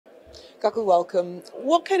Kakul, welcome.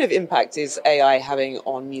 What kind of impact is AI having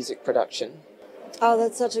on music production? Oh,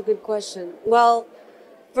 that's such a good question. Well,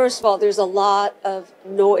 first of all, there's a lot of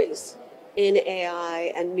noise in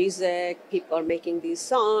AI and music. People are making these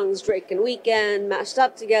songs, Drake and Weeknd, mashed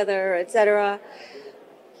up together, etc.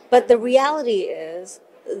 But the reality is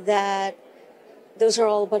that those are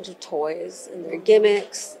all a bunch of toys and they're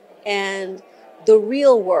gimmicks. And the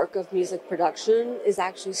real work of music production is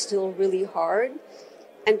actually still really hard.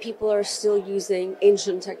 And people are still using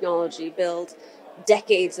ancient technology built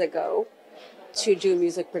decades ago to do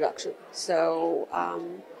music production. So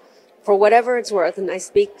for whatever it's worth, and I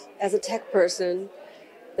speak as a tech person,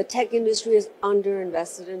 the tech industry is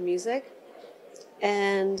underinvested in music.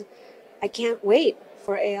 And I can't wait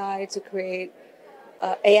for AI to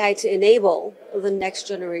enable the next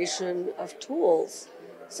generation of tools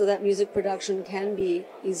so that music production can be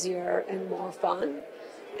easier and more fun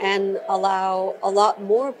and allow a lot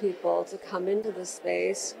more people to come into the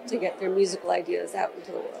space to get their musical ideas out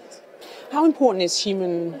into the world. How important is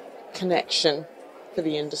human connection for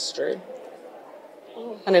the industry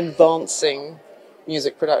and advancing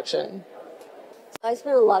music production? I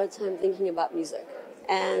spent a lot of time thinking about music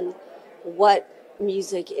and what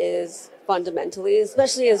music is fundamentally,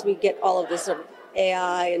 especially as we get all of this sort of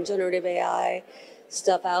AI and generative AI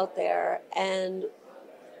stuff out there. And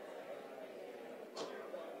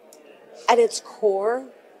at its core,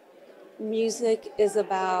 music is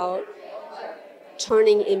about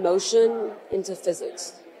turning emotion into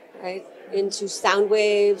physics, right? Into sound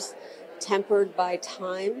waves tempered by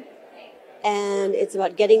time. And it's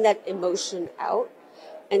about getting that emotion out.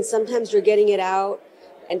 And sometimes you're getting it out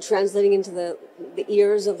and translating into the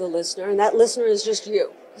ears of the listener. And that listener is just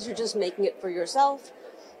you, because you're just making it for yourself,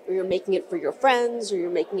 or you're making it for your friends, or you're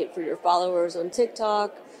making it for your followers on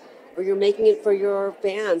TikTok, or you're making it for your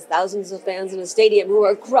fans, thousands of fans in a stadium who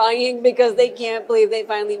are crying because they can't believe they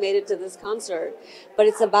finally made it to this concert. But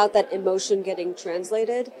it's about that emotion getting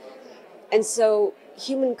translated. And so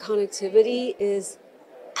human connectivity is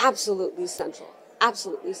absolutely central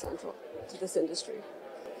to this industry.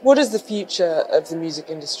 What does the future of the music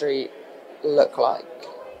industry look like?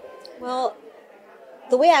 Well,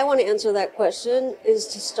 the way I want to answer that question is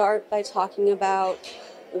to start by talking about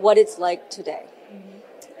what it's like today.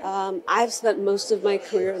 I've spent most of my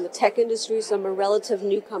career in the tech industry, so I'm a relative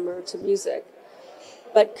newcomer to music.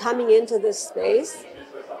 But coming into this space,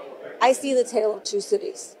 I see the tale of two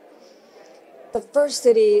cities. The first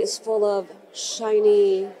city is full of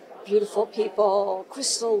shiny, beautiful people,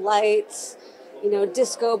 crystal lights,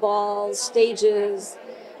 disco balls, stages.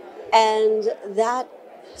 And that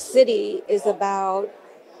city is about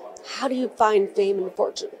how do you find fame and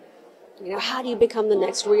fortune? How do you become the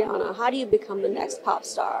next Rihanna? How do you become the next pop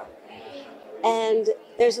star? And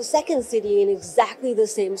there's a second city in exactly the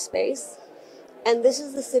same space. And this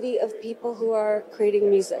is the city of people who are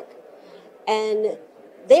creating music. And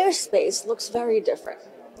their space looks very different.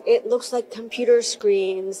 It looks like computer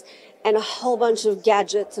screens and a whole bunch of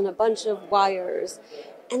gadgets and a bunch of wires.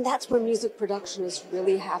 And that's where music production is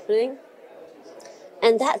really happening.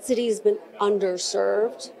 And that city has been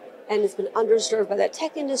underserved. And it's been underserved by the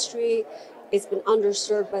tech industry. It's been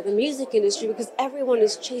underserved by the music industry because everyone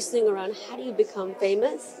is chasing around how do you become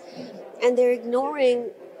famous? And they're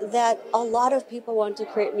ignoring that a lot of people want to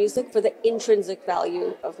create music for the intrinsic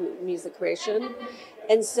value of music creation.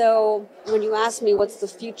 And so when you ask me what's the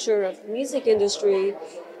future of the music industry,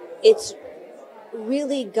 it's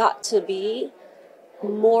really got to be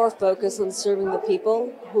more focus on serving the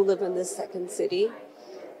people who live in this second city,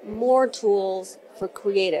 more tools for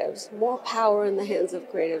creatives, more power in the hands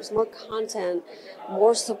of creatives, more content,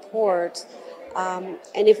 more support. And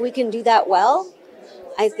if we can do that well,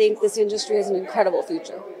 I think this industry has an incredible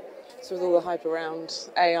future. So with all the hype around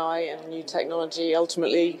AI and new technology,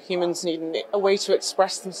 ultimately humans need a way to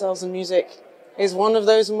express themselves in music. Is one of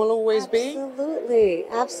those and will always be?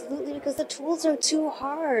 Absolutely, because the tools are too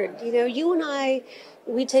hard. You and I,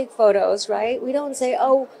 we take photos, right? We don't say,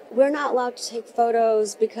 oh, we're not allowed to take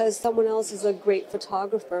photos because someone else is a great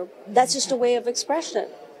photographer. That's just a way of expression.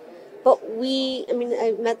 But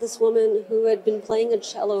I met this woman who had been playing a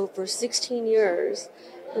cello for 16 years,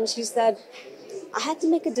 and she said, I had to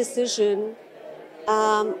make a decision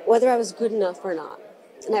whether I was good enough or not.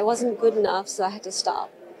 And I wasn't good enough, so I had to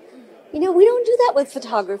stop. We don't do that with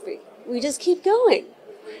photography. We just keep going.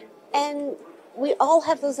 And we all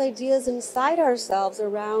have those ideas inside ourselves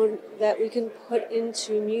around that we can put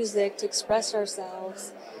into music to express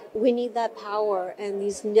ourselves. We need that power, and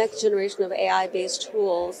these next generation of AI-based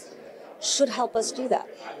tools should help us do that.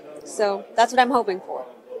 So that's what I'm hoping for.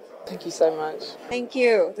 Thank you so much. Thank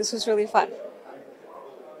you. This was really fun.